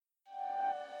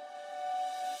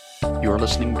You are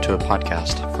listening to a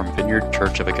podcast from Vineyard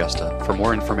Church of Augusta. For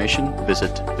more information,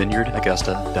 visit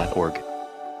vineyardaugusta.org.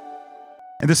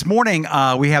 And this morning,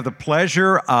 we have the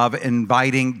pleasure of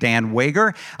inviting Dan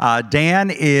Wager.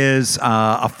 Dan is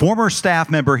a former staff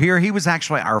member here. He was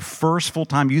actually our first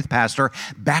full-time youth pastor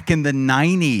back in the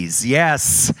 90s.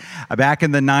 Yes, back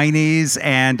in the 90s.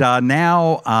 And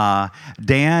now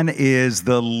Dan is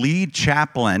the lead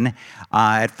chaplain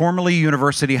at formerly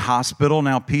University Hospital,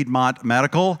 now Piedmont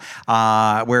Medical,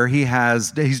 where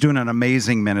he's doing an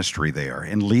amazing ministry there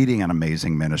and leading an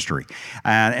amazing ministry.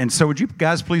 And so would you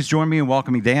guys please join me in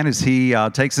welcoming Dan as he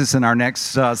takes us in our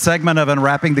next segment of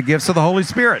Unwrapping the Gifts of the Holy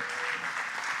Spirit.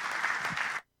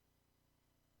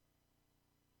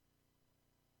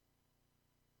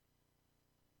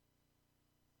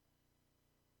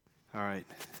 All right.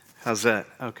 How's that?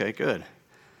 Okay, good.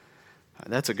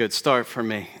 That's a good start for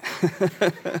me.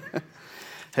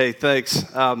 Hey, thanks.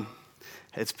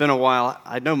 It's been a while.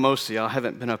 I know most of y'all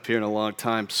haven't been up here in a long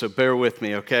time, so bear with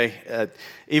me, okay?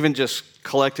 Even just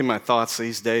collecting my thoughts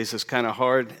these days is kind of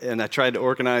hard, and I tried to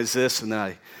organize this, and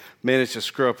I managed to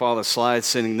screw up all the slides,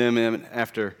 sending them in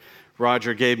after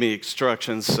Roger gave me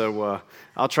instructions, so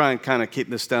I'll try and kind of keep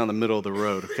this down the middle of the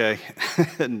road, okay?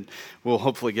 And we'll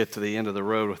hopefully get to the end of the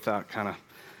road without kind of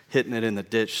hitting it in the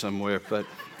ditch somewhere, but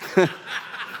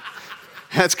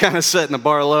that's kind of setting the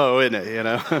bar low, isn't it, you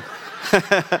know?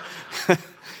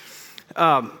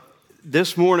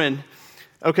 This morning,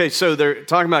 okay, so they're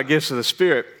talking about gifts of the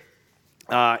Spirit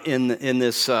in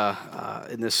this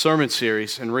sermon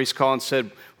series, and Reese Collins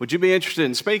said, "Would you be interested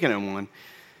in speaking in one?"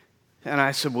 And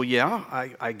I said, "Well, yeah,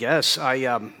 I guess."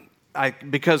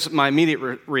 Because my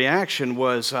immediate reaction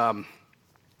was, I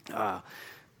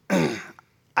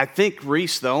think,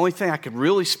 Reese, the only thing I could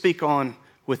really speak on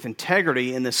with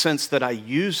integrity in the sense that I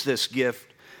use this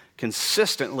gift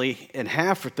consistently and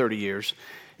have for 30 years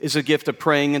is a gift of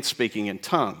praying and speaking in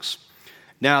tongues.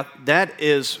 Now, that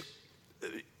is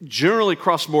generally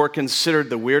across the board considered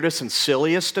the weirdest and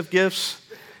silliest of gifts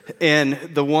and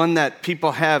the one that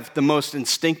people have the most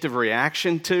instinctive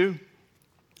reaction to.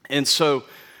 And so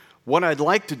what I'd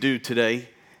like to do today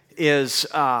is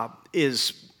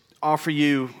offer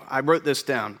you, I wrote this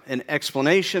down, an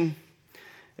explanation,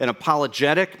 an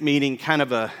apologetic, meaning kind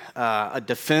of a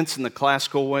defense in the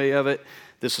classical way of it.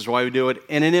 This is why we do it,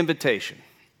 and an invitation.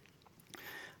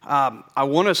 I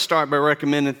want to start by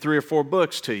recommending 3 or 4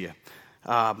 books to you.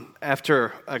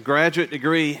 After a graduate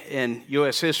degree in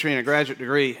U.S. history and a graduate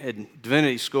degree in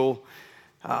divinity school,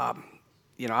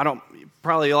 you know,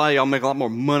 probably a lot of y'all make a lot more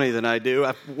money than I do.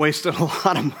 I've wasted a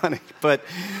lot of money, but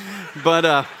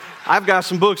I've got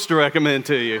some books to recommend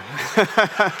to you.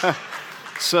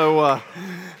 So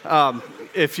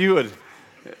if you would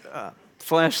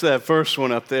flash that first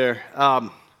one up there.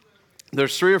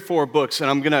 There's 3 or 4 books, and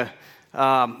I'm going to,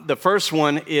 the first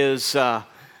one is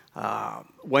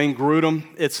Wayne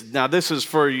Grudem. Now this is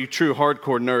for you true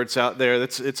hardcore nerds out there.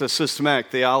 It's a systematic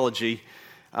theology,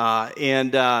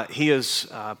 and he is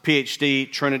a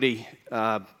PhD, Trinity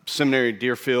Seminary,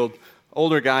 Deerfield.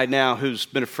 Older guy now who's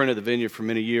been a friend of the Vineyard for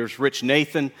many years. Rich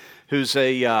Nathan, who's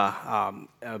a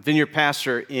Vineyard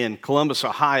pastor in Columbus,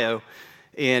 Ohio,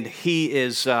 and he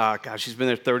is, he's been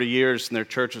there 30 years, and their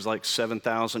church is like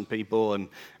 7,000 people. And I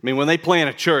mean, when they plant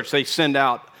a church, they send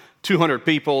out 200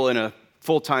 people and a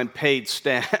full-time paid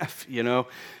staff, you know.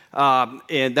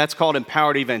 And that's called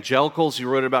Empowered Evangelicals. He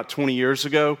wrote it about 20 years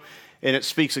ago, and it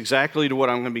speaks exactly to what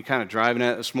I'm going to be kind of driving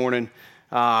at this morning.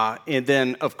 And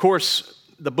then, of course,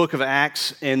 the book of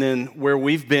Acts, and then where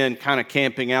we've been kind of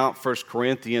camping out, 1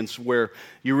 Corinthians, where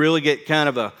you really get kind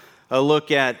of a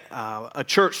look at a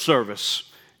church service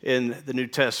in the New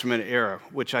Testament era,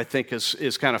 which I think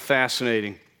is kind of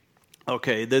fascinating.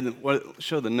 Okay, then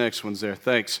show the next ones there.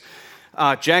 Thanks.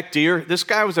 Jack Deere, this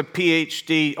guy was a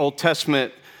PhD Old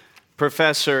Testament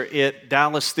professor at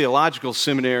Dallas Theological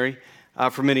Seminary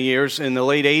for many years. In the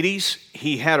late 80s,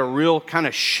 he had a real kind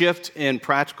of shift in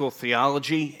practical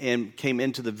theology and came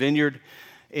into the Vineyard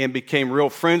and became real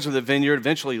friends with the Vineyard,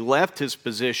 eventually left his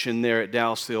position there at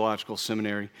Dallas Theological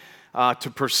Seminary to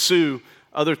pursue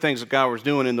other things that God was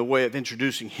doing in the way of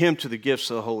introducing him to the gifts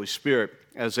of the Holy Spirit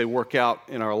as they work out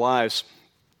in our lives.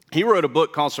 He wrote a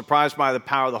book called Surprised by the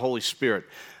Power of the Holy Spirit.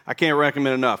 I can't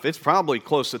recommend enough. It's probably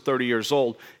close to 30 years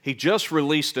old. He just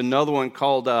released another one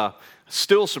called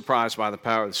Still Surprised by the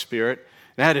Power of the Spirit.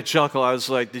 And I had to chuckle. I was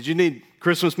like, did you need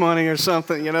Christmas money or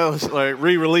something? You know, like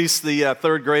re-release the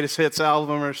third greatest hits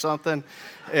album or something.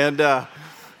 And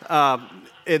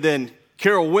then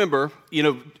Carol Wimber, you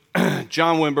know,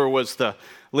 John Wimber was the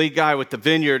lead guy with the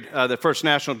Vineyard, the first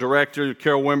national director,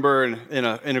 Carol Wimber,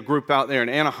 and in a group out there in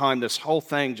Anaheim. This whole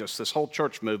thing, just this whole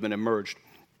church movement emerged.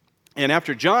 And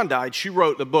after John died, she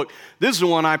wrote the book. This is the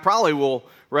one I probably will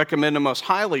recommend the most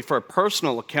highly for a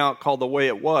personal account called The Way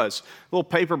It Was, a little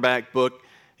paperback book.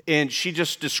 And she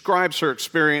just describes her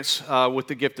experience with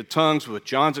the gift of tongues, with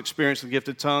John's experience with the gift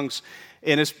of tongues.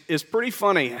 And it's pretty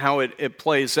funny how it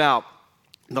plays out.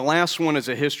 The last one is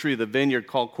a history of the Vineyard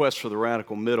called Quest for the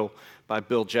Radical Middle by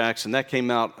Bill Jackson. That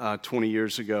came out 20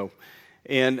 years ago.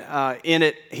 And in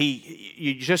it,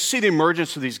 you just see the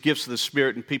emergence of these gifts of the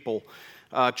Spirit and people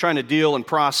trying to deal and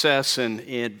process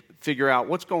and figure out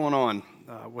what's going on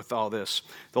with all this.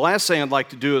 The last thing I'd like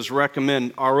to do is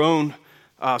recommend our own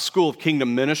School of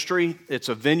Kingdom Ministry. It's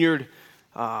a vineyard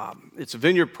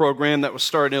program that was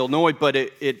started in Illinois, but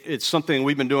it's something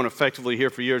we've been doing effectively here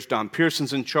for years. Don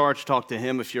Pearson's in charge. Talk to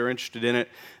him if you're interested in it.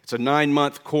 It's a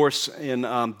 9-month course in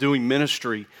doing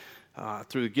ministry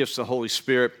through the gifts of the Holy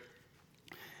Spirit.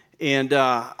 And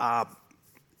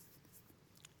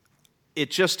it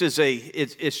just is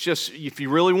it's just, if you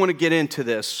really want to get into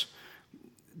this,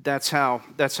 that's how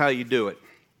you do it.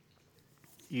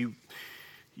 You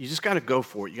just got to go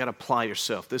for it. You got to apply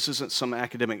yourself. This isn't some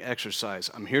academic exercise.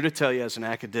 I'm here to tell you as an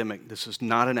academic, this is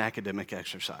not an academic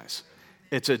exercise.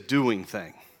 It's a doing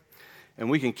thing. And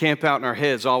we can camp out in our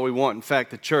heads all we want. In fact,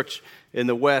 the church in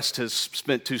the West has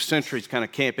spent 2 centuries kind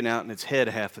of camping out in its head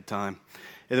half the time.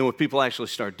 And then when people actually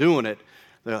start doing it,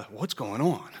 they're like, what's going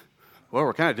on? Well,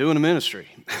 we're kind of doing a ministry.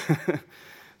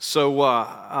 So,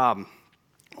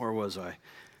 where was I?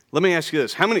 Let me ask you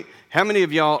this. How many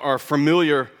of y'all are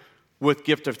familiar with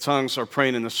gift of tongues or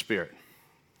praying in the Spirit?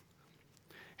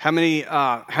 How many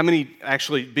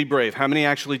actually, be brave, how many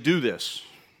actually do this?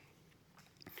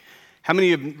 How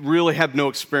many of you really have no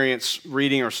experience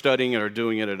reading or studying it or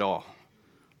doing it at all?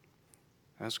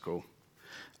 That's cool.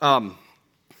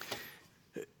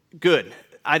 Good.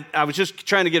 I was just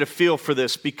trying to get a feel for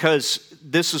this because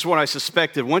this is what I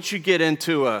suspected. Once you get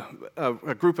into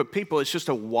a group of people, it's just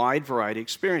a wide variety of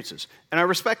experiences. And I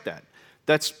respect that.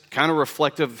 That's kind of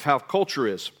reflective of how culture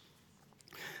is.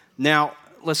 Now,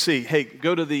 let's see. Hey,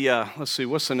 go to the, let's see,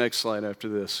 what's the next slide after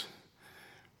this?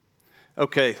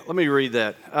 Okay, let me read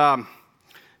that.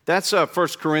 That's 1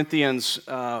 Corinthians,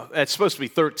 it's supposed to be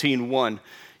 13:1.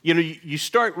 You know, you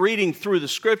start reading through the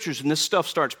scriptures and this stuff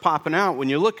starts popping out when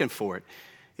you're looking for it.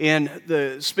 And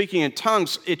the speaking in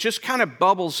tongues, it just kind of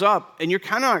bubbles up and you're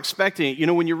kind of expecting it. You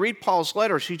know, when you read Paul's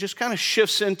letters, he just kind of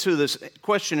shifts into this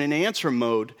question and answer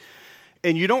mode.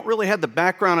 And you don't really have the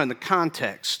background and the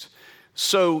context.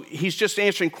 So he's just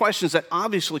answering questions that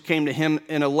obviously came to him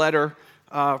in a letter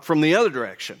from the other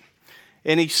direction.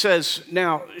 And he says,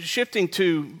 now, shifting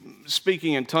to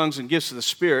speaking in tongues and gifts of the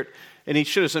Spirit, and he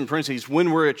should have said in parentheses,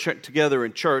 when we're together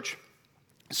in church.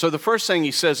 So the first thing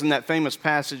he says in that famous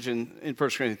passage in 1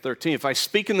 Corinthians 13, if I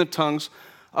speak in the tongues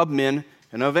of men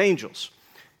and of angels.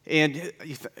 And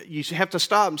you have to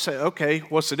stop and say, okay,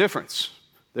 what's the difference?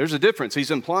 There's a difference.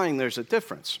 He's implying there's a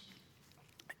difference.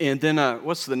 And then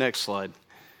what's the next slide?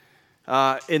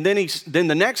 And then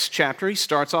the next chapter, he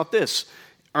starts off this.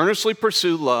 Earnestly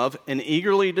pursue love and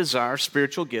eagerly desire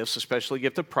spiritual gifts, especially the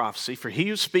gift of prophecy. For he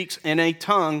who speaks in a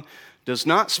tongue does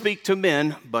not speak to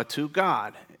men, but to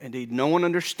God. Indeed, no one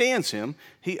understands him.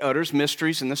 He utters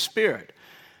mysteries in the Spirit.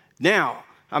 Now,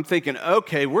 I'm thinking,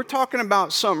 okay, we're talking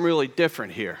about something really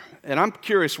different here. And I'm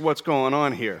curious what's going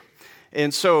on here.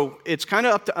 And so it's kind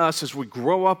of up to us as we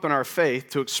grow up in our faith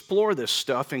to explore this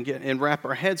stuff and wrap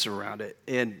our heads around it.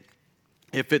 And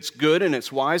if it's good and it's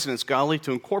wise and it's godly,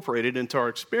 to incorporate it into our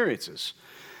experiences.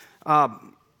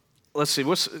 Let's see,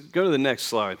 go to the next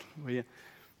slide.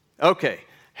 Okay,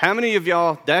 how many of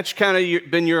y'all, that's kind of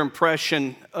been your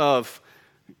impression of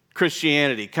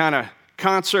Christianity? Kind of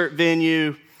concert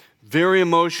venue, very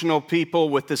emotional people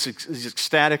with these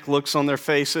ecstatic looks on their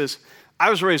faces. I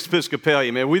was raised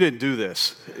Episcopalian, man. We didn't do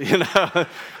this. You know,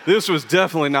 this was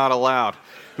definitely not allowed.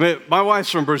 I mean, my wife's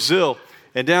from Brazil,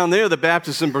 and down there, the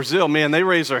Baptists in Brazil, man, they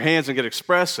raise their hands and get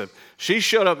expressive. She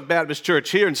showed up at Baptist church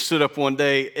here and stood up one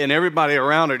day, and everybody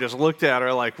around her just looked at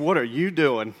her like, "What are you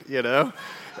doing?" You know,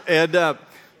 and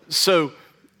so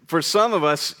for some of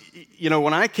us, you know,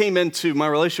 when I came into my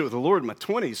relationship with the Lord in my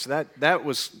 20s, that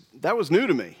was new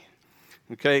to me.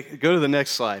 Okay, go to the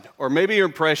next slide. Or maybe your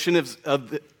impression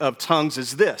of tongues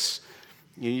is this.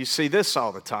 You see this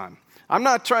all the time. I'm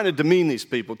not trying to demean these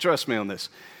people, trust me on this.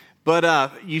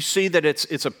 But you see that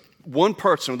it's a one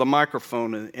person with a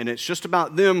microphone, and it's just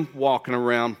about them walking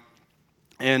around,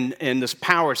 and this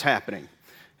power's happening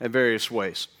in various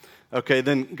ways. Okay,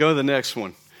 then go to the next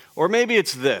one. Or maybe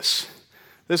it's this.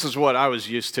 This is what I was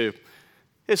used to.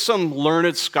 it's some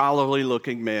learned,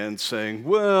 scholarly-looking man saying,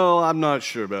 well, I'm not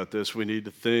sure about this. We need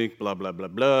to think, blah, blah, blah,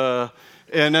 blah.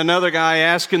 And another guy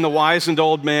asking the wizened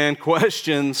old man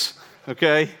questions,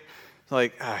 okay?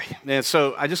 Like, man,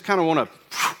 so I just kind of want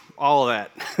to all of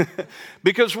that.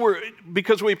 because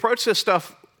we approach this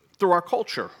stuff through our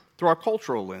culture, through our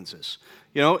cultural lenses,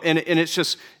 and it's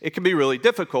just, it can be really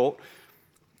difficult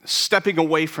stepping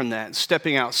away from that, and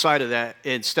stepping outside of that,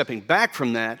 and stepping back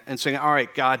from that, and saying, all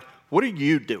right, God, what are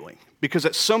you doing? Because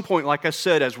at some point, like I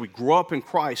said, as we grow up in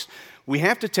Christ, we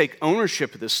have to take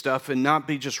ownership of this stuff and not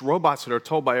be just robots that are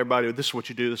told by everybody, this is what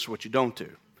you do, this is what you don't do.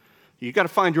 You got to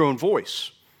find your own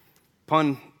voice.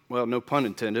 Well, no pun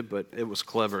intended, but it was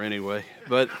clever anyway.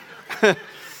 But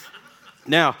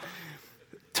now,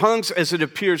 tongues, as it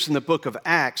appears in the book of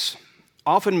Acts,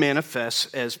 often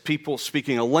manifests as people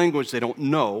speaking a language they don't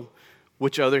know,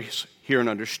 which others hear and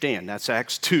understand. That's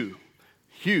Acts 2.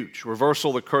 Huge reversal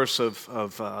of the curse of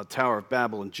Tower of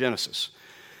Babel in Genesis.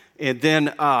 And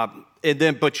then,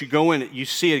 but you go in, you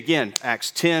see it again,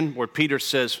 Acts 10, where Peter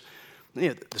says,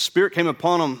 the Spirit came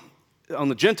upon them, on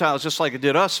the Gentiles, just like it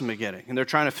did us in the beginning, and they're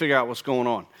trying to figure out what's going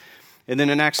on. And then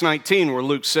in Acts 19, where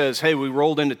Luke says, hey, we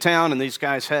rolled into town, and these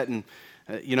guys hadn't,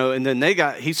 and then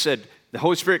he said, the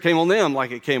Holy Spirit came on them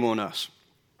like it came on us.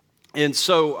 And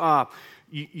so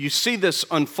you see this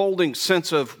unfolding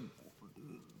sense of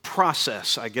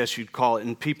process, I guess you'd call it,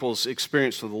 in people's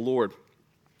experience with the Lord.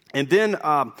 And then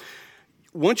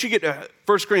once you get to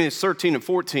 1 Corinthians 13 and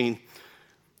 14,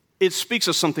 it speaks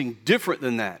of something different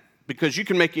than that, because you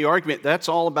can make the argument that's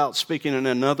all about speaking in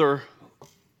another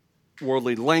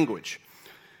worldly language.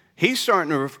 He's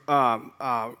starting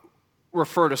to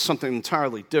refer to something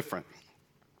entirely different.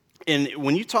 And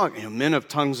when you talk, men of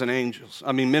tongues and angels,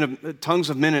 tongues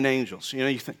of men and angels,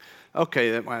 you think,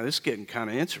 okay, wow, this is getting kind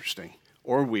of interesting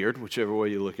or weird, whichever way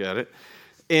you look at it.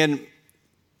 And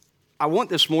I want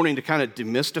this morning to kind of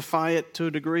demystify it to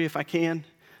a degree, if I can.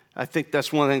 I think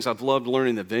that's one of the things I've loved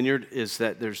learning the Vineyard, is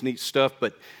that there's neat stuff,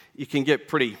 but you can get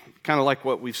pretty, kind of like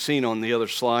what we've seen on the other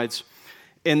slides.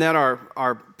 And that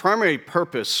our primary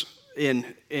purpose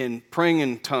in praying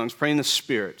in tongues, praying in the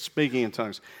Spirit, speaking in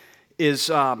tongues, is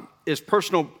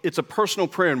personal. It's a personal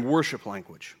prayer and worship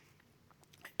language.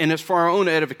 And it's for our own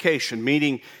edification,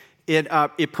 meaning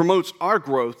it promotes our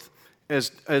growth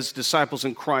as disciples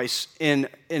in Christ, and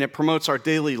it promotes our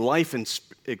daily life and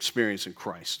experience in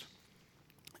Christ.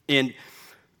 And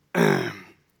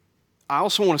I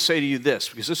also want to say to you this,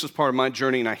 because this is part of my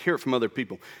journey, and I hear it from other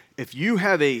people. If you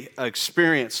have a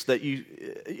experience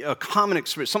a common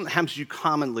experience, something that happens to you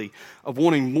commonly, of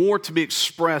wanting more to be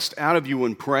expressed out of you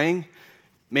when praying,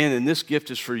 man, then this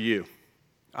gift is for you.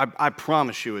 I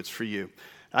promise you it's for you.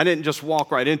 I didn't just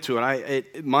walk right into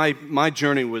it. My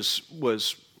journey was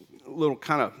a little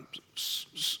kind of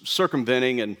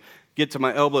circumventing and get to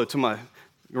my elbow,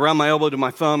 around my elbow to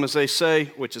my thumb, as they say,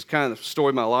 which is kind of the story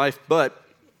of my life. But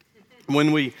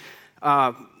when we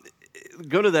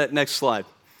go to that next slide,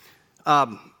 I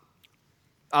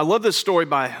love this story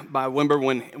by Wimber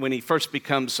when he first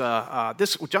becomes John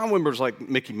Wimber's like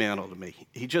Mickey Mantle to me.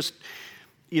 He just,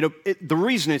 the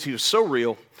reason is he was so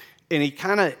real, and he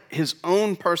kind of, his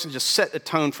own person just set the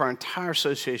tone for our entire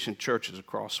association of churches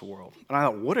across the world. And I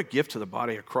thought, what a gift to the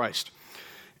body of Christ.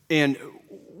 And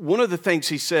one of the things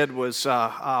he said was,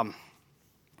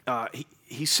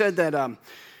 he said that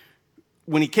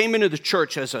when he came into the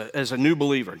church as a new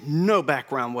believer, no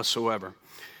background whatsoever,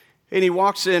 and he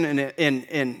walks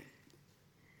in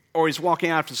or he's walking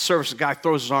out after the service, the guy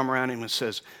throws his arm around him and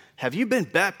says, have you been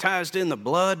baptized in the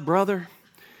blood, brother?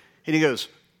 And he goes,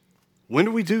 when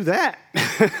do we do that?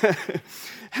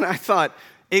 And I thought,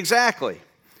 exactly.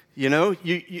 You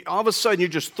all of a sudden you're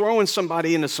just throwing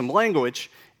somebody into some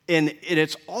language, and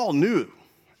it's all new.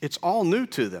 It's all new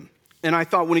to them. And I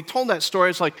thought when he told that story,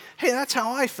 it's like, hey, that's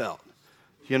how I felt.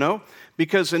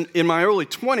 Because in my early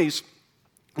 20s,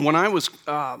 when I was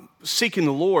seeking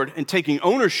the Lord and taking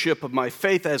ownership of my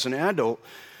faith as an adult,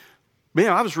 man,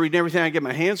 I was reading everything I could get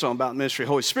my hands on about the ministry of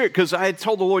the Holy Spirit, because I had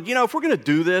told the Lord, if we're going to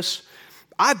do this,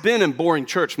 I've been in boring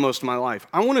church most of my life.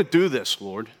 I want to do this,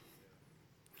 Lord.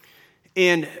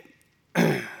 And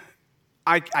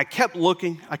I kept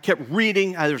looking. I kept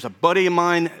reading. There's a buddy of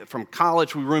mine from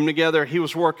college. We roomed together. He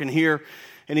was working here.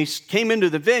 And he came into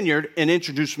the Vineyard and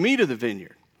introduced me to the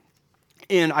Vineyard.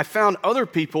 And I found other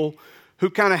people who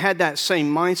kind of had that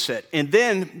same mindset. And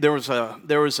then there was a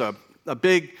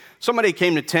big, somebody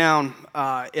came to town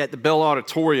at the Bell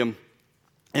Auditorium.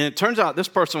 And it turns out this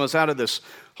person was out of this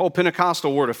whole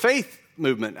Pentecostal Word of Faith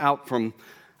movement out from,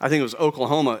 I think it was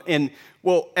Oklahoma. And,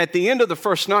 well, at the end of the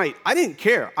first night, I didn't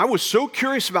care. I was so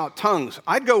curious about tongues.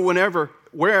 I'd go whenever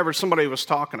wherever somebody was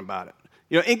talking about it.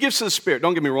 And gifts of the Spirit,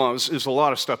 don't get me wrong, it was a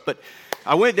lot of stuff. But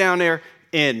I went down there,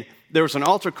 and there was an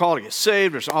altar call to get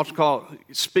saved. There's an altar call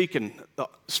speaking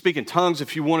tongues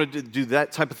if you wanted to do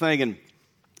that type of thing. And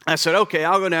I said, okay,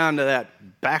 I'll go down to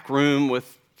that back room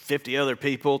with 50 other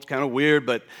people. It's kind of weird,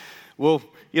 but they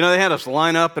had us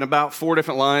line up in about 4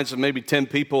 different lines of maybe 10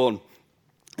 people.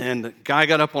 And the guy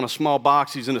got up on a small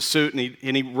box. He's in a suit,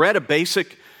 and he read a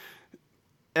basic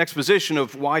exposition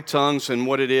of why tongues and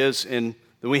what it is. And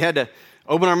then we had to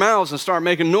open our mouths and start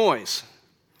making noise.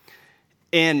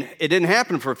 And it didn't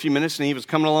happen for a few minutes, and he was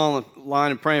coming along the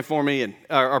line and praying for me,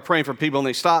 or praying for people, and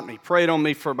they stopped me. He prayed on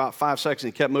me for about 5 seconds,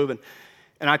 and he kept moving.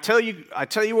 And I tell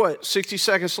you what, 60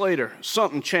 seconds later,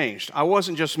 something changed. I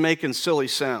wasn't just making silly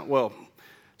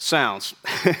sounds.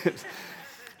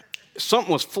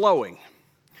 Something was flowing.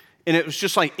 And it was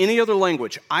just like any other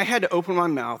language. I had to open my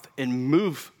mouth and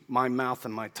move my mouth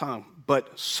and my tongue,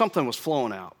 but something was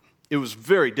flowing out. It was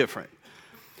very different.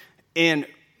 And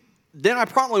then I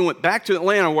probably went back to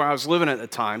Atlanta where I was living at the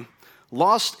time,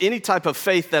 lost any type of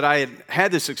faith that I had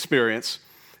had this experience,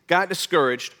 got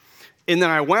discouraged, and then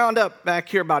I wound up back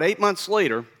here about 8 months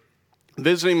later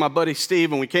visiting my buddy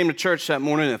Steve, and we came to church that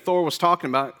morning, and Thor was talking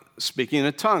about speaking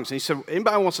in tongues. And he said,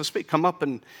 anybody wants to speak, come up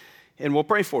and we'll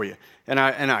pray for you. And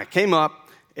I came up,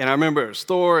 and I remember it was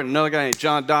Thor and another guy named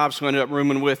John Dobbs who I ended up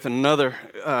rooming with, and another,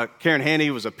 Karen Haney,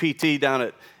 who was a PT down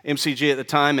at MCG at the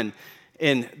time,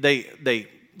 and they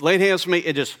laid hands on me,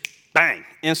 and just bang,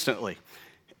 instantly.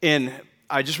 And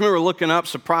I just remember looking up,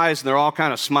 surprised, and they're all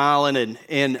kind of smiling,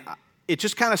 and it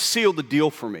just kind of sealed the deal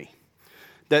for me.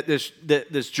 That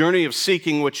this journey of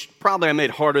seeking, which probably I made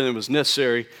harder than was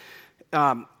necessary,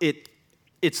 it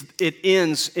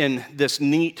ends in this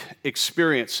neat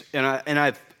experience. And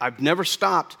I've never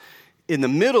stopped in the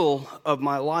middle of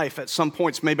my life. At some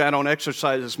points, maybe I don't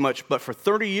exercise as much, but for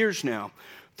 30 years now,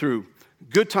 through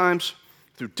good times,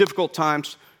 through difficult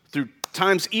times, through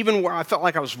times even where I felt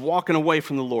like I was walking away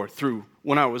from the Lord, through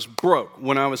when I was broke,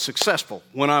 when I was successful,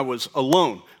 when I was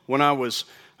alone, when I was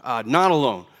not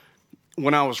alone,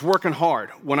 when I was working hard,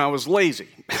 when I was lazy.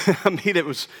 I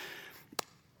mean,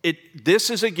 this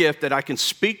is a gift that I can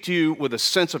speak to you with a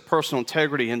sense of personal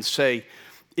integrity and say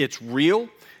it's real,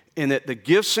 and that the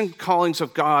gifts and callings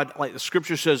of God, like the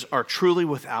scripture says, are truly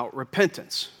without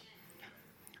repentance.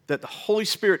 That the Holy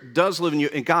Spirit does live in you,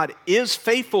 and God is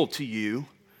faithful to you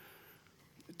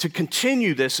to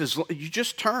continue this as you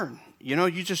just turn.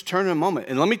 You just turn in a moment.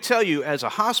 And let me tell you, as a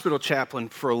hospital chaplain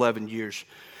for 11 years,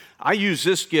 I use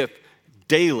this gift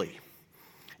daily.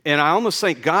 And I almost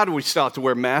thank God we still have to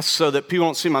wear masks so that people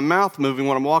don't see my mouth moving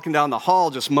when I'm walking down the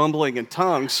hall just mumbling in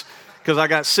tongues, because I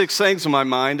got 6 things in my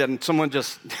mind and someone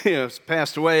just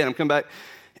passed away and I'm coming back.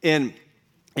 And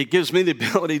it gives me the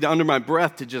ability to, under my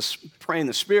breath, to just pray in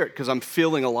the Spirit because I'm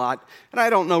feeling a lot. And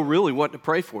I don't know really what to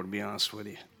pray for, to be honest with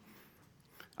you.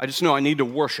 I just know I need to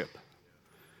worship.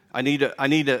 I need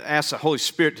to ask the Holy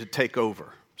Spirit to take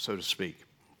over, so to speak.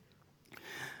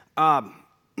 Let's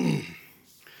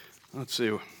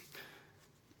see.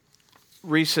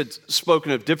 Reese had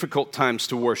spoken of difficult times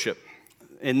to worship.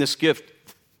 And this gift,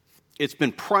 it's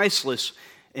been priceless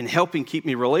in helping keep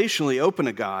me relationally open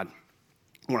to God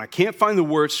when I can't find the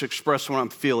words to express what I'm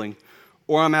feeling,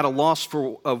 or I'm at a loss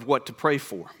of what to pray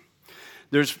for.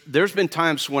 There's been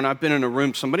times when I've been in a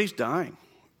room, somebody's dying.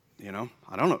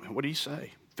 I don't know. What do you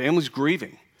say? Family's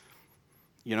grieving.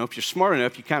 If you're smart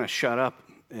enough, you kind of shut up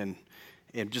and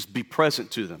just be present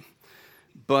to them.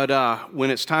 But when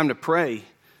it's time to pray,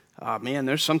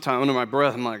 there's some time under my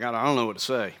breath, I'm like, God, I don't know what to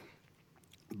say.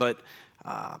 But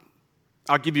I'll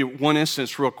give you one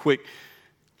instance real quick.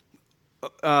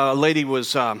 A lady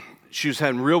she was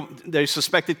having they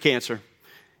suspected cancer,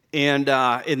 and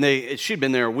she'd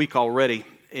been there a week already,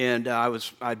 and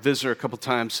I'd visit her a couple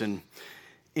times, and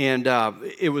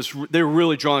they were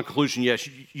really drawing a conclusion. Yes,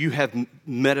 you have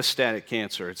metastatic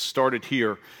cancer. It started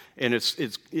here, and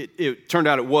it turned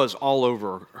out it was all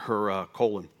over her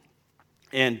colon.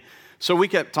 And so we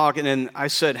kept talking, and I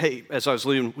said, hey, as I was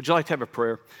leaving, would you like to have a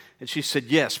prayer? And she said,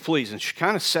 yes, please. And she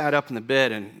kind of sat up in the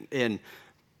bed and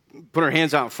put her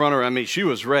hands out in front of her. I mean, she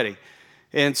was ready.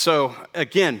 And so,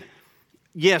 again,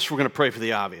 yes, we're going to pray for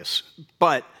the obvious.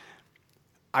 But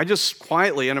I just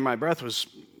quietly, under my breath,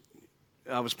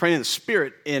 I was praying in the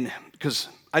Spirit, and because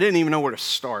I didn't even know where to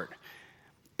start.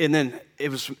 And then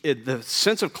the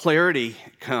sense of clarity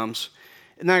comes,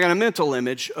 and I got a mental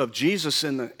image of Jesus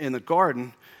in the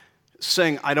garden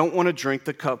saying, I don't want to drink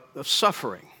the cup of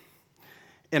suffering.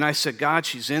 And I said, God,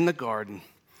 she's in the garden,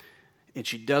 and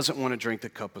she doesn't want to drink the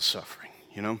cup of suffering,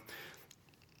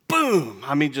 boom,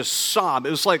 I mean, just sob.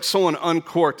 It was like someone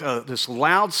uncorked this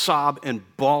loud sob and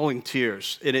bawling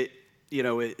tears. And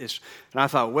and I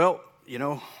thought, well,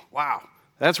 wow,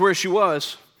 that's where she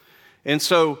was. And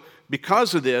so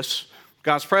because of this,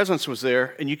 God's presence was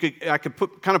there, and I could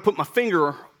put my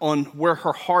finger on where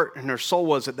her heart and her soul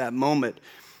was at that moment,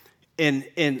 and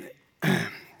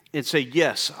say,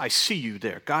 yes, I see you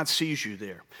there. God sees you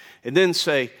there. And then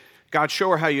say, God, show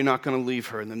her how you're not going to leave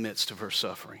her in the midst of her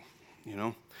suffering,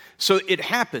 So it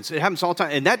happens. It happens all the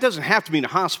time. And that doesn't have to be in a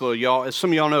hospital, y'all. As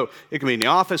some of y'all know, it can be in the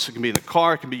office, it can be in the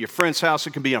car, it can be your friend's house,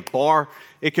 it can be in a bar,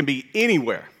 it can be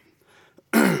anywhere.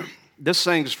 This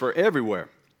thing's for everywhere.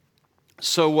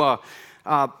 So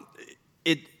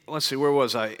let's see, where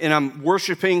was I? And I'm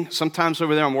worshiping. Sometimes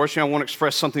over there I'm worshiping. I want to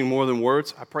express something more than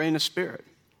words. I pray in the Spirit.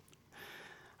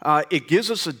 It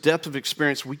gives us a depth of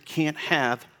experience we can't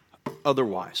have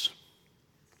otherwise.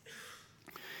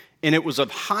 And it was of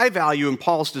high value in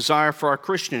Paul's desire for our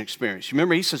Christian experience. You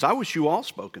remember, he says, I wish you all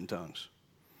spoke in tongues.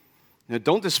 Now,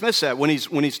 don't dismiss that when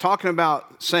he's talking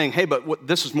about saying, hey, but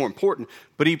this is more important.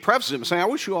 But he prefaces it by saying, I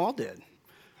wish you all did.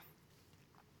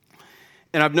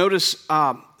 And I've noticed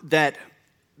that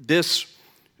this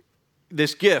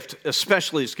gift,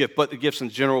 especially this gift, but the gifts in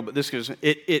general, but this gift,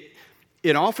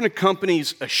 it often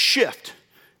accompanies a shift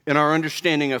in our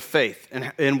understanding of faith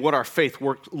and what our faith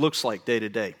looks like day to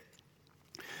day.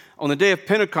 On the day of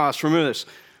Pentecost, remember this,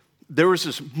 there was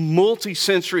this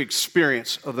multi-sensory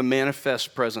experience of the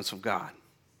manifest presence of God.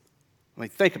 I mean,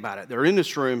 think about it. They're in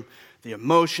this room, the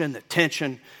emotion, the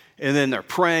tension, and then they're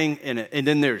praying, and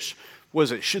then there's,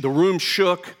 the room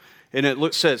shook, and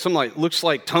it said something like, looks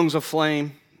like tongues of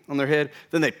flame on their head.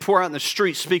 Then they pour out in the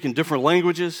street speaking different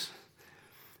languages.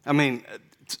 I mean,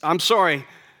 I'm sorry,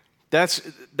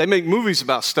 they make movies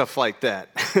about stuff like that.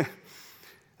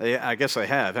 I guess they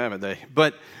have, haven't they?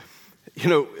 But,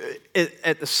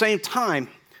 at the same time,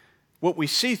 what we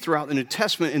see throughout the New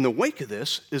Testament in the wake of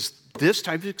this is this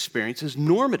type of experience is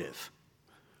normative.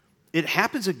 It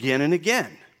happens again and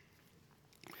again.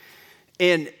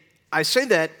 And I say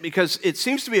that because it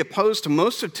seems to be opposed to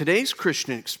most of today's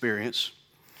Christian experience,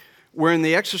 wherein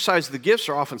the exercise of the gifts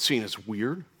are often seen as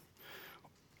weird,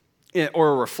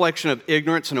 or a reflection of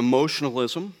ignorance and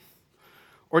emotionalism,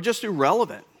 or just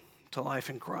irrelevant to life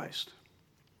in Christ.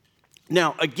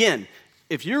 Now, again,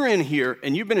 if you're in here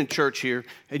and you've been in church here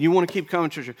and you want to keep coming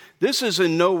to church, this is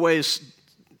in no ways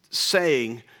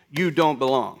saying you don't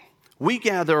belong. We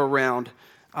gather around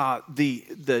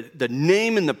the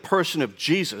name and the person of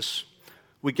Jesus.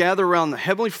 We gather around the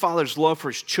Heavenly Father's love for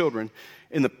His children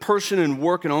in the person and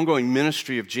work and ongoing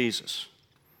ministry of Jesus.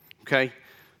 Okay?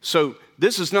 So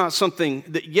this is not something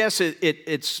that, yes,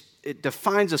 it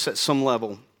defines us at some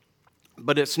level,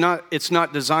 but it's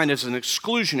not designed as an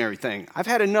exclusionary thing. I've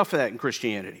had enough of that in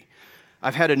Christianity.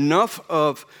 I've had enough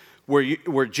of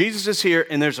where Jesus is here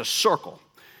and there's a circle.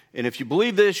 And if you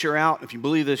believe this, you're out. If you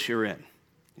believe this, you're in.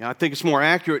 I think it's more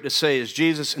accurate to say it's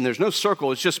Jesus and there's no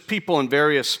circle. It's just people in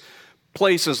various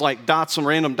places like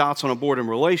random dots on a board in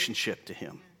relationship to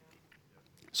Him.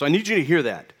 So I need you to hear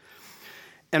that.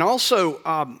 And also,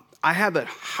 I have a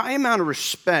high amount of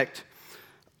respect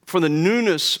for the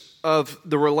newness of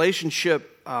the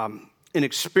relationship and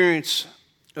experience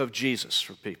of Jesus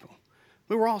for people.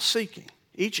 We were all seeking.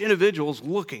 Each individual is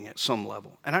looking at some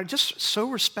level. And I just so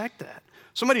respect that.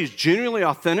 Somebody who's genuinely,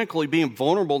 authentically being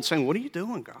vulnerable and saying, what are you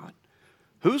doing, God?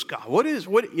 Who's God?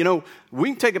 We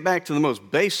can take it back to the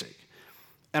most basic.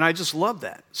 And I just love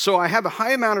that. So I have a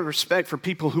high amount of respect for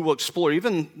people who will explore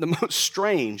even the most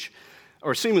strange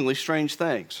or seemingly strange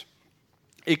things.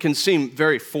 It can seem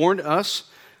very foreign to us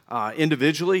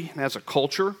individually and as a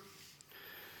culture.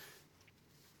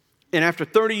 And after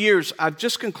 30 years, I've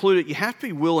just concluded you have to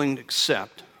be willing to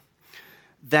accept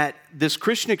that this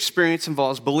Christian experience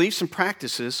involves beliefs and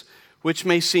practices which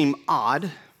may seem odd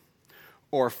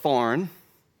or foreign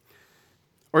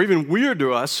or even weird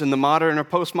to us in the modern or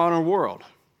postmodern world.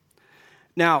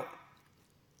 Now,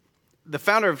 the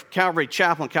founder of Calvary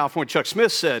Chapel in California, Chuck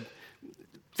Smith, said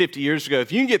 50 years ago,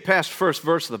 if you can get past the first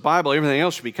verse of the Bible, everything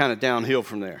else should be kind of downhill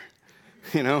from there.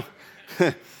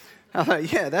 I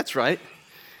thought, yeah, that's right.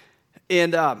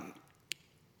 And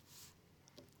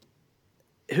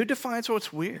who defines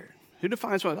what's weird? Who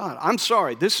defines what's odd? I'm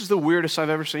sorry, this is the weirdest I've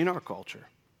ever seen our culture.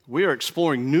 We are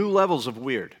exploring new levels of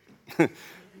weird.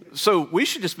 So we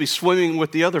should just be swimming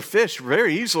with the other fish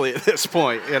very easily at this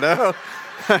point,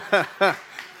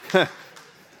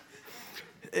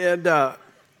 And a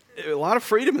lot of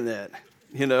freedom in that,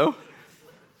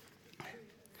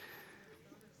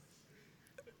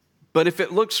 But if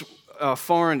it looks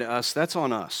foreign to us, that's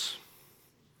on us.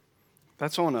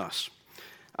 That's on us.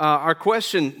 Our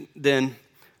question then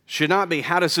should not be,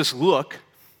 how does this look?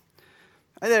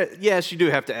 Yes, you do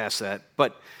have to ask that,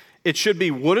 but it should be,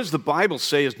 what does the Bible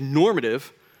say is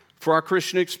normative for our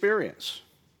Christian experience?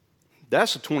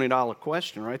 That's a $20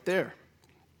 question right there.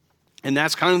 And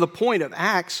that's kind of the point of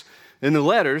Acts in the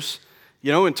letters,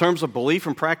 in terms of belief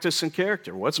and practice and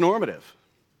character. What's normative?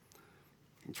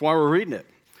 That's why we're reading it.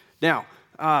 Now,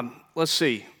 let's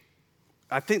see.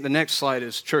 I think the next slide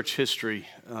is church history.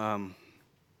 In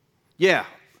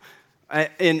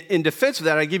defense of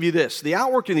that, I give you this. The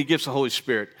outworking of the gifts of the Holy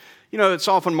Spirit, it's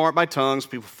often marked by tongues,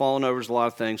 people falling over, there's a lot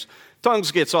of things.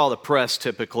 Tongues gets all the press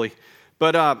typically,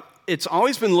 but it's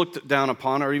always been looked down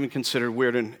upon or even considered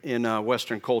weird in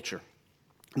Western culture.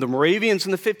 The Moravians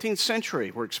in the 15th century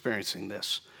were experiencing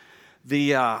this.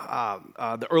 The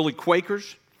early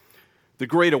Quakers, the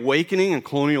Great Awakening in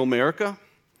colonial America,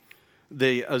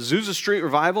 the Azusa Street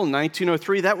Revival in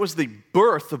 1903, that was the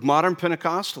birth of modern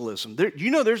Pentecostalism.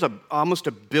 There's almost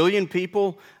 1 billion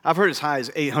people, I've heard as high as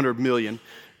 800 million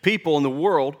people in the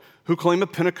world who claim a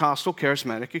Pentecostal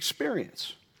charismatic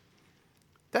experience.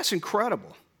 That's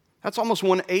incredible. That's almost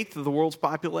 1/8 of the world's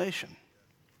population.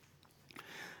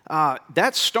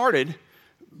 That started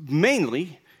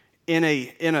mainly in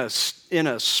a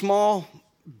small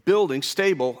building,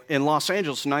 stable in Los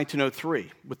Angeles in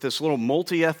 1903, with this little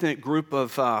multi-ethnic group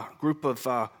of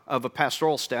a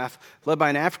pastoral staff led by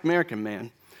an African-American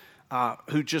man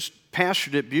who just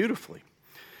pastored it beautifully.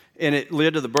 And it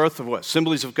led to the birth of what?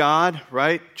 Assemblies of God,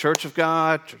 right? Church of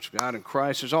God in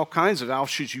Christ. There's all kinds of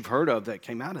offshoots you've heard of that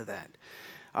came out of that.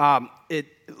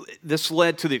 This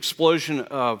led to the explosion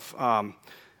of the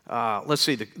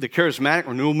charismatic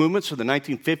renewal movements of the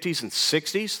 1950s and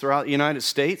 60s throughout the United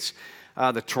States,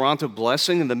 the Toronto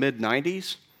Blessing in the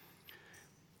mid-90s.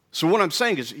 So what I'm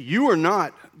saying is you are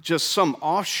not just some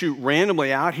offshoot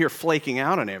randomly out here flaking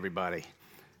out on everybody.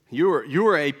 You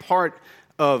are a part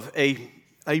of a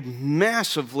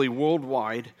massively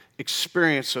worldwide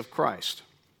experience of Christ.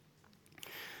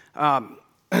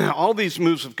 All these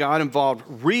moves of God involved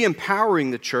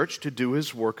re-empowering the church to do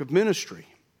his work of ministry.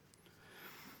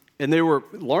 And they were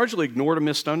largely ignored and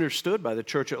misunderstood by the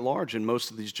church at large in most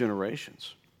of these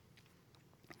generations.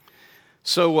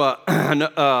 So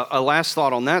a last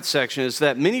thought on that section is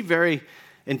that many very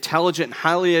intelligent,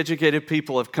 highly educated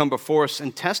people have come before us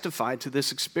and testified to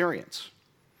this experience.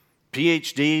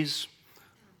 PhDs,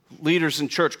 leaders in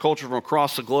church culture from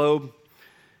across the globe.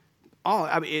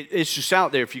 It's just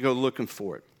out there if you go looking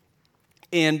for it.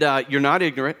 And you're not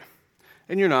ignorant,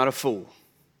 and you're not a fool.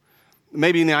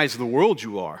 Maybe in the eyes of the world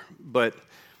you are, but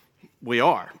we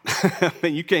are.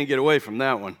 You can't get away from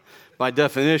that one by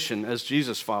definition as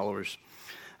Jesus followers.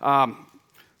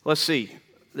 Let's see.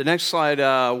 The next slide,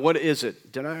 what is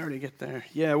it? Did I already get there?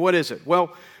 Yeah, what is it?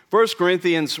 Well, 1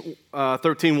 Corinthians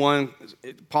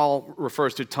 13:1, Paul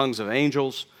refers to tongues of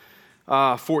angels.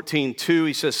 14:2,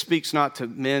 he says, speaks not to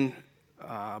men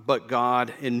but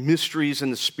God, in mysteries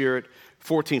in the Spirit.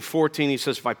 14:14, he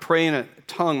says, if I pray in a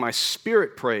tongue, my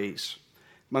spirit prays,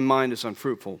 my mind is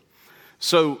unfruitful.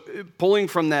 So pulling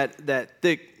from that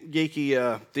thick,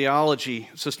 geeky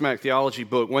systematic theology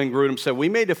book, Wayne Grudem said, we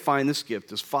may define this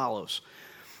gift as follows.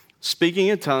 Speaking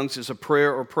in tongues is a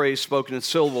prayer or praise spoken in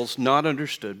syllables not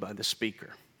understood by the speaker.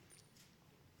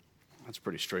 That's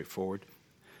pretty straightforward.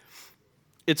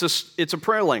 It's a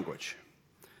prayer language.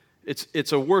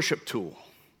 It's a worship tool.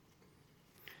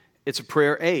 It's a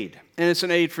prayer aid, and it's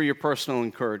an aid for your personal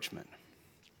encouragement.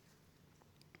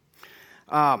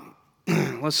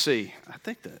 Let's see. I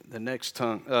think the next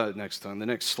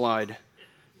slide.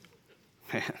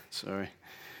 Sorry.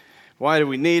 Why do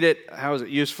we need it? How is it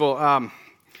useful?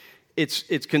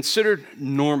 It's considered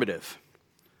normative.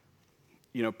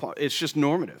 It's just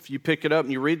normative. You pick it up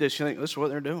and you read this, you think, this is what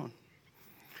they're doing.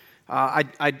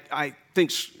 I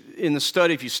think in the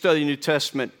study, if you study the New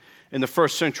Testament in the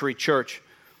first century church,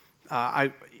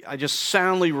 I just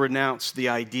soundly renounce the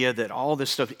idea that all this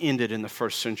stuff ended in the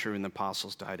first century when the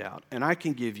apostles died out. And I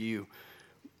can give you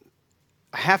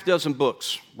a half dozen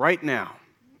books right now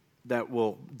that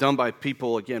will done by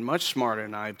people, again, much smarter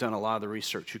than I have done a lot of the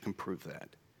research who can prove that.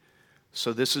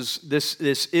 So this is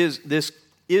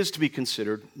to be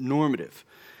considered normative.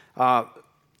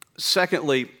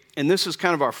 Secondly, and this is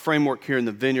kind of our framework here in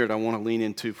the Vineyard I want to lean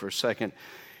into for a second,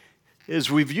 is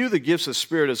we view the gifts of the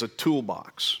Spirit as a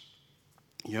toolbox.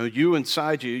 You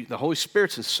inside you, the Holy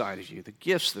Spirit's inside of you, the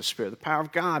gifts of the Spirit, the power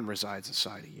of God resides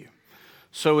inside of you.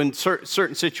 So in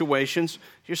certain situations,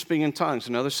 you're speaking in tongues.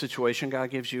 In another situation,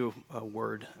 God gives you a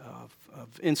word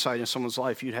of insight in someone's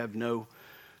life you'd have no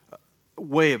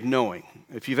way of knowing.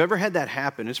 If you've ever had that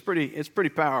happen, it's pretty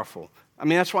powerful. I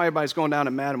mean, that's why everybody's going down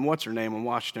to Madam What's-Her-Name on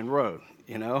Washington Road,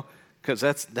 because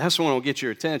that's the one that will get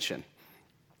your attention.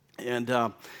 And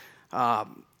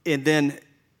then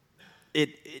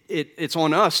it's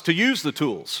on us to use the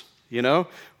tools,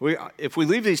 If we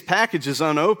leave these packages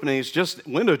unopened, it's just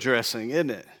window dressing,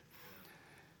 isn't it?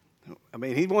 I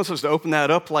mean, he wants us to open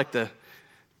that up like the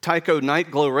Tyco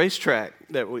Night Glow racetrack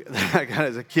that I got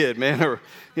as a kid, man, or,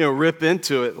 rip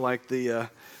into it like the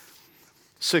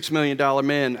 $6 Million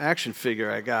Man action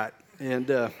figure I got. And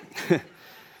the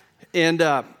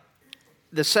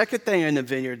second thing in the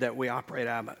vineyard that we operate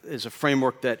out of is a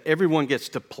framework that everyone gets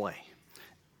to play.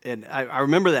 And I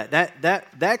remember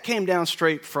that came down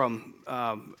straight from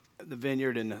the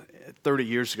vineyard 30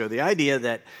 years ago. The idea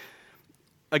that,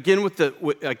 again with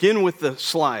the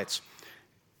slides,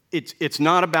 it's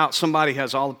not about somebody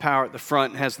has all the power at the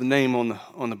front and has the name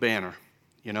on the banner,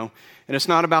 and it's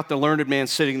not about the learned man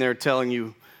sitting there telling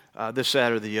you this,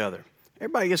 that, or the other.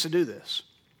 Everybody gets to do this,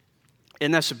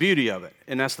 and that's the beauty of it,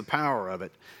 and that's the power of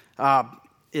it.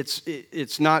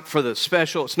 It's not for the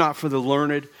special, it's not for the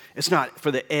learned, it's not for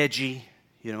the edgy,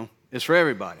 it's for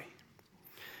everybody.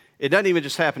 It doesn't even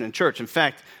just happen in church. In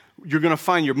fact, you're going to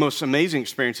find your most amazing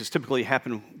experiences typically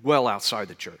happen well outside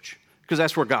the church, because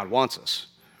that's where God wants us.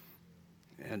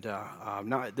 And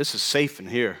this is safe in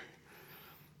here.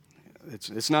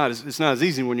 It's not as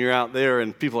easy when you're out there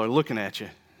and people are looking at you,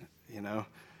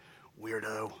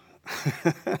 weirdo.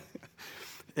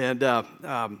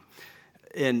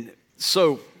 And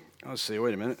so, let's see,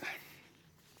 wait a minute.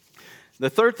 The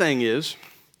third thing is,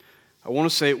 I want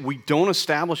to say we don't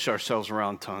establish ourselves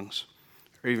around tongues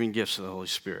or even gifts of the Holy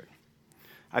Spirit.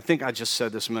 I think I just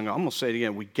said this a minute ago. I'm going to say it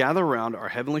again. We gather around our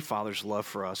Heavenly Father's love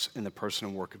for us in the person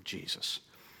and work of Jesus.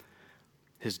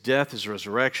 His death, His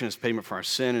resurrection, His payment for our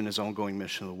sin, and His ongoing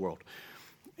mission of the world.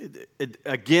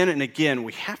 Again and again,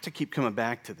 we have to keep coming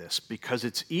back to this because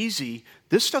it's easy.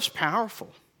 This stuff's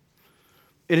powerful.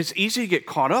 And it's easy to get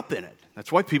caught up in it.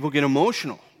 That's why people get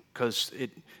emotional, because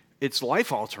it's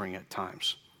life-altering at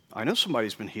times. I know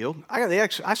somebody's been healed.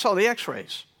 I saw the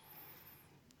x-rays.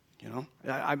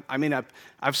 I mean,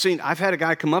 I've had a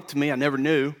guy come up to me I never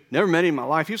knew, never met him in my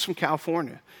life. He was from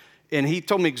California. And he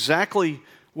told me exactly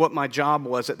what my job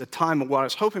was at the time of what I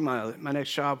was hoping my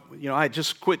next job. I had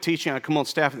just quit teaching. I'd come on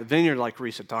staff at the vineyard like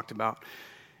Risa talked about.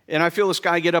 And I feel this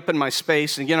guy get up in my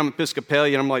space, and again, I'm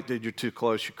Episcopalian. I'm like, dude, you're too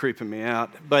close. You're creeping me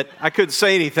out. But I couldn't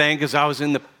say anything because I was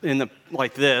in the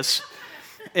like this.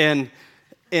 And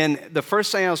the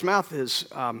first thing out of his mouth is,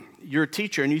 you're a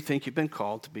teacher, and you think you've been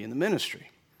called to be in the ministry.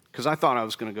 Because I thought I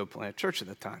was going to go plant a church at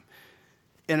the time.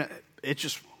 And it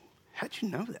just, how'd you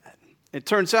know that? It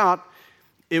turns out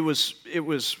it was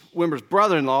Wimber's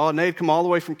brother-in-law, and they'd come all the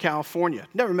way from California.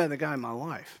 Never met the guy in my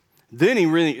life. Then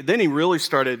he really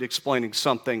started explaining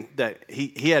something that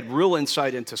he had real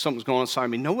insight into something was going on inside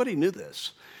me. Nobody knew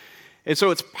this. And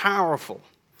so it's powerful.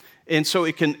 And so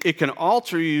it can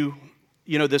alter you,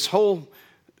 this whole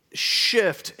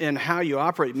shift in how you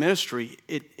operate ministry.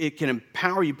 It can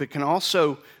empower you, but can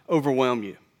also overwhelm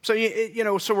you.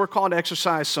 So, so we're called to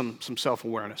exercise some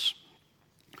self-awareness.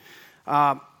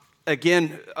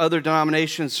 Again, other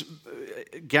denominations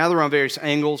gather on various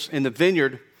angles. In the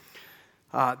vineyard,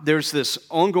 there's this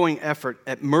ongoing effort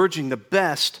at merging the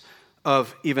best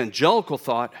of evangelical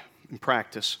thought and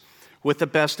practice with the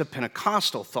best of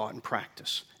Pentecostal thought and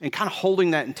practice, and kind of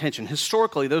holding that in tension.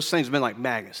 Historically, those things have been like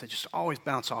magnets. They just always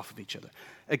bounce off of each other.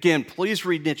 Again, please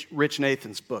read Rich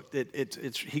Nathan's book.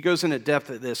 He goes into depth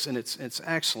at this, and it's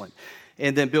excellent.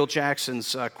 And then Bill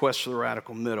Jackson's Quest for the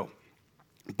Radical Middle.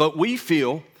 But we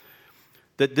feel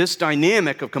that this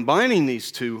dynamic of combining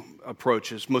these two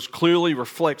approaches most clearly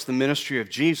reflects the ministry of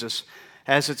Jesus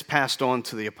as it's passed on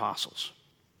to the apostles.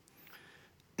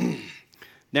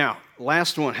 Now,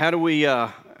 last one, how do we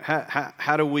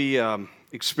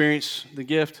experience the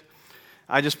gift?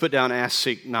 I just put down ask,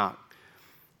 seek, knock.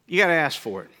 You got to ask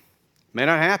for it. May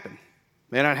not happen.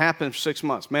 May not happen for 6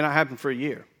 months. May not happen for a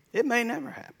year. It may never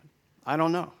happen. I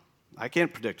don't know. I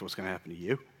can't predict what's going to happen to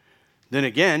you. Then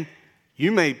again,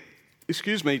 you may,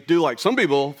 do like some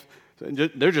people.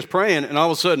 They're just praying, and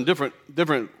all of a sudden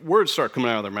different words start coming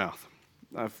out of their mouth.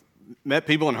 I've met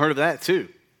people and heard of that too.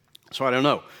 So I don't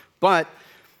know. But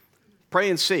pray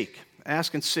and seek.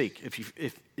 Ask and seek.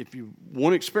 If you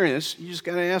want to experience this, you just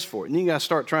got to ask for it. And you got to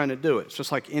start trying to do it. It's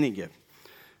just like any gift.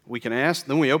 We can ask,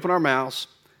 then we open our mouths,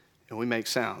 and we make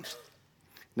sounds.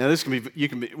 Now this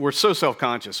we're so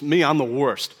self-conscious. Me, I'm the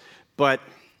worst. But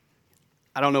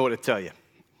I don't know what to tell you.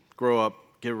 Grow up,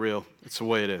 get real. It's the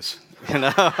way it is.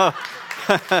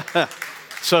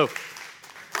 So,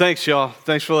 thanks, y'all.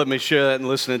 Thanks for letting me share that and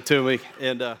listening to me.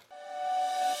 And